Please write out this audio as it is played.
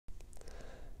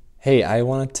Hey, I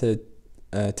wanted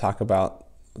to talk about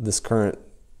this current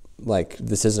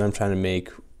decision I'm trying to make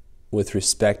with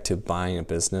respect to buying a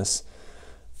business,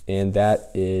 and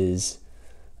that is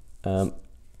I'm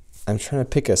trying to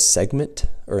pick a segment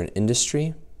or an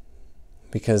industry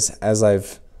because as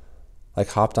I've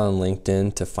hopped on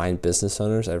LinkedIn to find business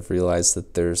owners, I've realized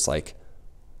that there's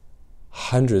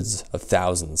hundreds of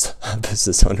thousands of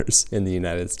business owners in the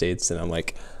United States, and I'm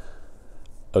like,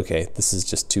 okay, this is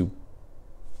just too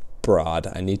broad.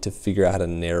 I need to figure out how to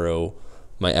narrow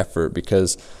my effort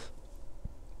because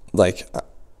I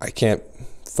can't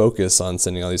focus on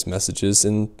sending all these messages,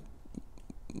 and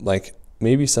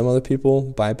maybe some other people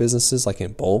buy businesses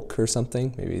in bulk or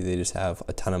something. Maybe they just have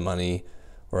a ton of money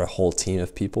or a whole team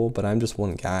of people, but I'm just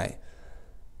one guy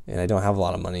and I don't have a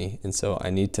lot of money, and so I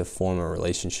need to form a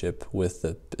relationship with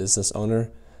the business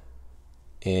owner,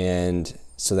 and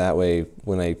so that way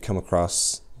when I come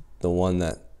across the one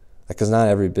that, because not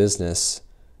every business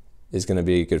is going to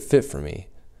be a good fit for me,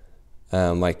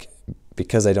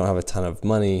 because I don't have a ton of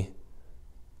money,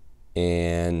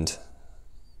 and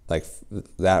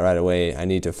that right away I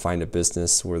need to find a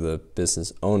business where the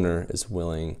business owner is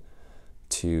willing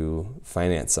to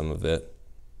finance some of it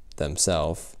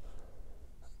themselves.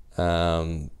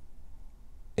 And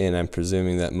I'm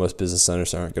presuming that most business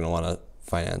owners aren't going to want to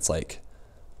finance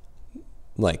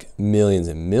millions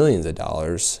and millions of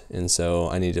dollars, and so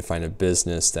I need to find a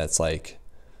business that's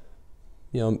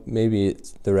maybe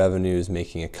the revenue is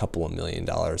making a couple of $1 million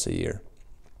a year,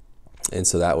 and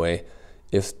so that way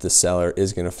if the seller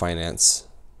is going to finance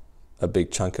a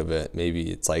big chunk of it,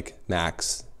 maybe it's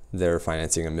max they're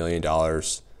financing $1 million,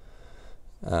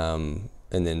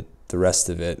 and then the rest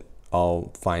of it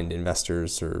I'll find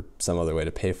investors or some other way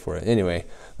to pay for it. Anyway,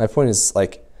 my point is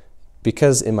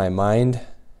because in my mind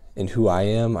and who I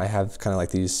am, I have kind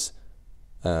of these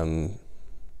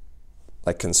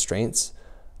constraints.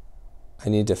 I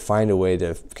need to find a way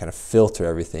to kind of filter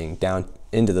everything down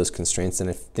into those constraints, and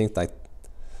I think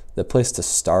the place to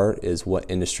start is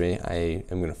what industry I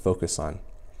am going to focus on.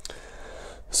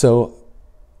 So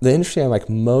the industry I'm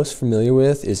most familiar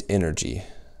with is energy.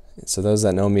 So those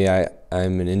that know me,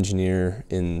 I'm an engineer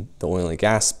in the oil and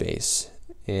gas space,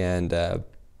 and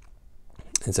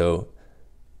so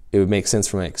it would make sense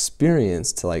from my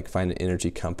experience to find an energy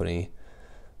company,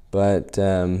 but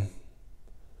I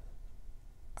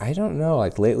don't know.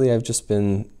 Lately, I've just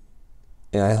been,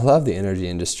 and I love the energy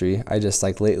industry. I just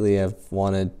lately I've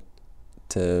wanted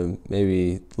to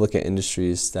maybe look at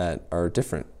industries that are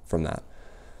different from that,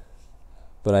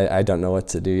 but I don't know what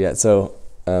to do yet. So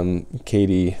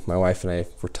Katie, my wife, and I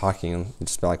were talking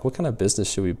just about what kind of business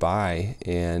should we buy,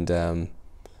 and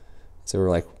so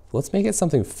we're let's make it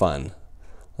something fun.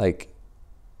 I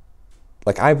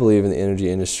believe in the energy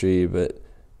industry, but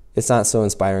it's not so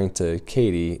inspiring to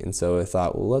Katie, and so I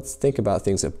thought, well, let's think about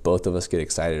things that both of us get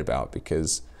excited about,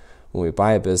 because when we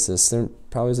buy a business, there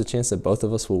probably is a chance that both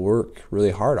of us will work really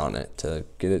hard on it to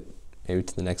get it maybe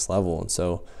to the next level. And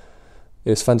so it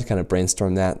was fun to kind of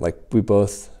brainstorm that. We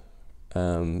both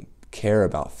care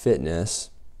about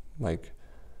fitness,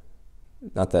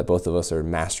 not that both of us are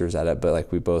masters at it,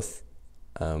 but we both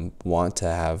want to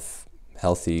have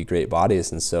healthy, great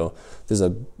bodies, and so there's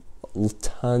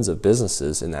tons of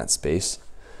businesses in that space,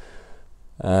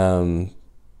 and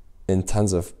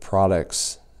tons of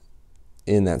products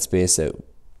in that space that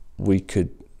we could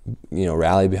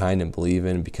rally behind and believe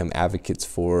in and become advocates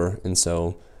for, and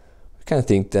so we kind of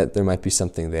think that there might be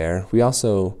something there. We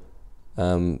also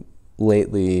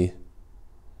lately,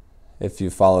 if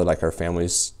you followed our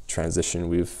family's transition,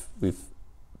 we've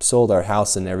sold our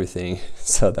house and everything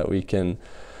so that we can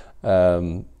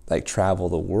travel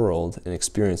the world and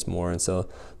experience more. And so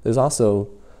there's also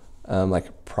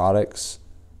products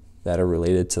that are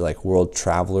related to world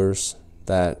travelers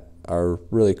that are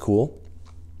really cool.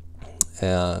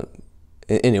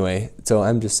 Anyway, so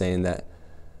I'm just saying that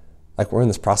we're in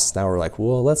this process now. We're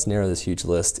well, let's narrow this huge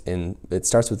list, and it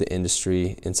starts with the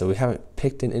industry. And so we haven't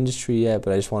picked an industry yet,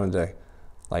 but I just wanted to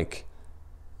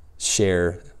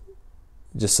share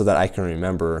just so that I can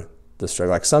remember the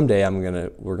struggle. Someday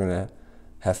we're gonna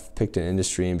have picked an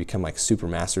industry and become super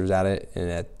masters at it, and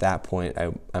at that point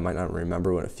I might not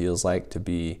remember what it feels like to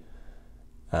be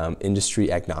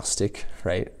industry agnostic,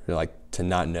 right? Or to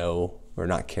not know or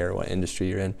not care what industry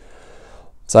you're in.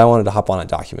 So I wanted to hop on and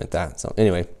document that. So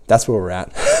anyway, that's where we're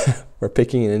at. We're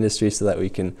picking an industry so that we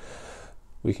can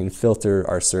filter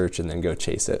our search and then go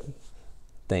chase it.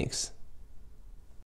 Thanks.